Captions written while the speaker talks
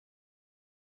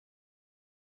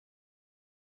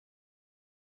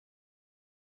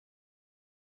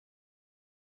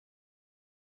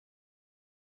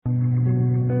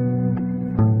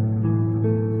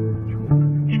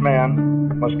Each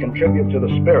man must contribute to the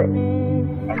spirit,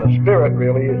 and the spirit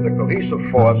really is the cohesive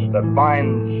force that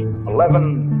binds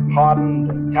 11 hardened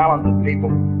and talented people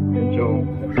into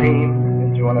a team,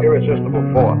 into an irresistible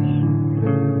force.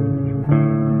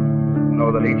 You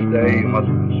know that each day you must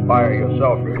inspire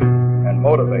yourself really and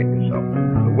motivate yourself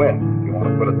to win, if you want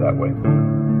to put it that way.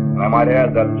 And I might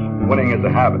add that winning is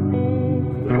a habit,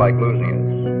 just like losing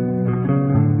is.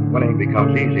 Winning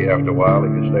becomes easy after a while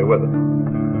if you stay with it.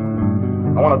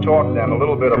 I want to talk then a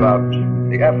little bit about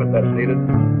the effort that's needed,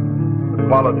 the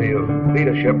quality of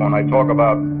leadership when I talk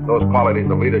about those qualities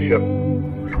of leadership.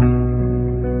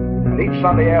 And each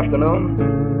Sunday afternoon,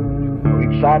 or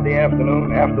each Saturday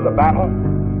afternoon after the battle,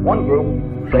 one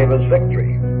group savors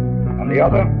victory, and the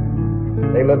other,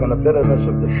 they live in the bitterness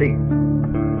of defeat.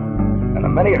 And the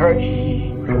many hurts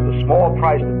is a small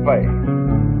price to pay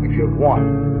if you've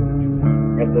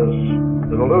won. Yet there's,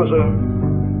 to the loser,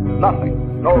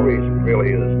 nothing, no reason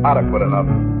really is adequate enough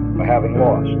for having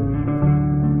lost.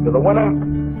 To the winner,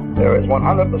 there is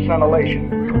 100% elation,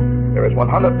 there is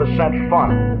 100%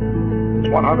 fun,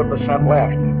 there's 100%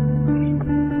 laughter.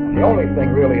 And the only thing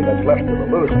really that's left to the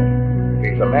loser,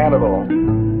 if he's a man at all,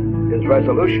 is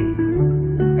resolution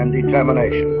and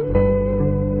determination.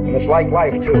 And it's like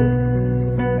life too.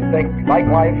 I think, like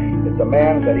life, it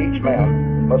demands that each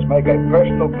man must make a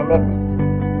personal commitment.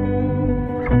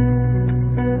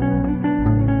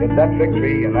 Yet that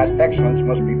victory and that excellence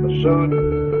must be pursued,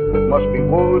 it must be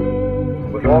wooed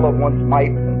with all of one's might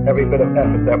and every bit of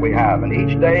effort that we have. And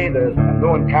each day there's a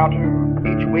new encounter,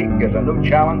 each week is a new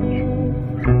challenge.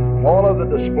 And all of the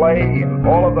display, and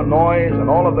all of the noise, and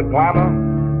all of the glamour,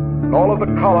 and all of the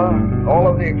color, and all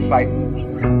of the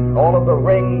excitement, and all of the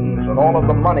rings, and all of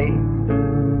the money,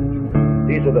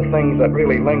 these are the things that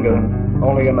really linger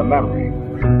only in the memory.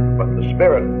 But the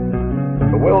spirit,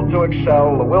 the will to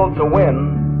excel, the will to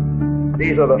win,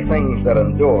 these are the things that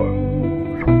endure.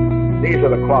 These are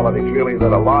the qualities really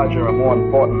that are larger and more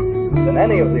important than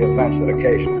any of the events that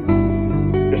occasion.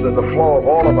 Just as the flow of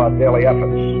all of our daily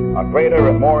efforts are greater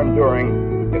and more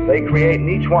enduring if they create in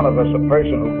each one of us a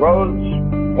person who grows,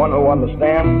 one who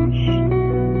understands,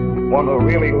 one who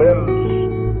really lives,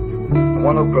 and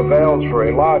one who prevails for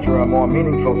a larger and more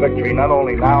meaningful victory, not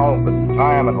only now, but in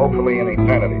time and hopefully in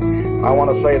eternity. I want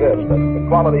to say this, that the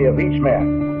quality of each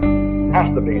man has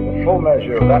to be the full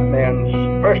measure of that man's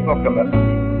personal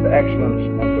commitment to excellence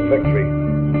and to victory,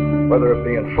 whether it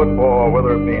be in football,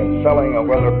 whether it be in selling, or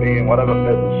whether it be in whatever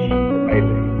business it may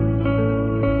be.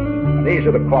 And these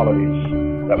are the qualities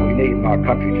that we need in our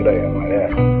country today, I might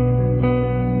add.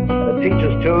 And it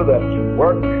teaches, too, that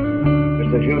work,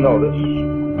 just as you know this,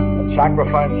 and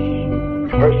sacrifice,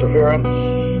 perseverance,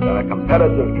 and a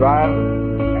competitive drive,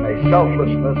 and a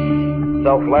selflessness,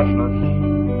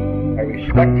 a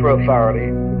respect for authority,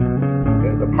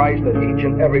 is the price that each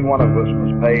and every one of us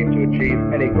must pay to achieve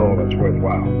any goal that's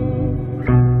worthwhile.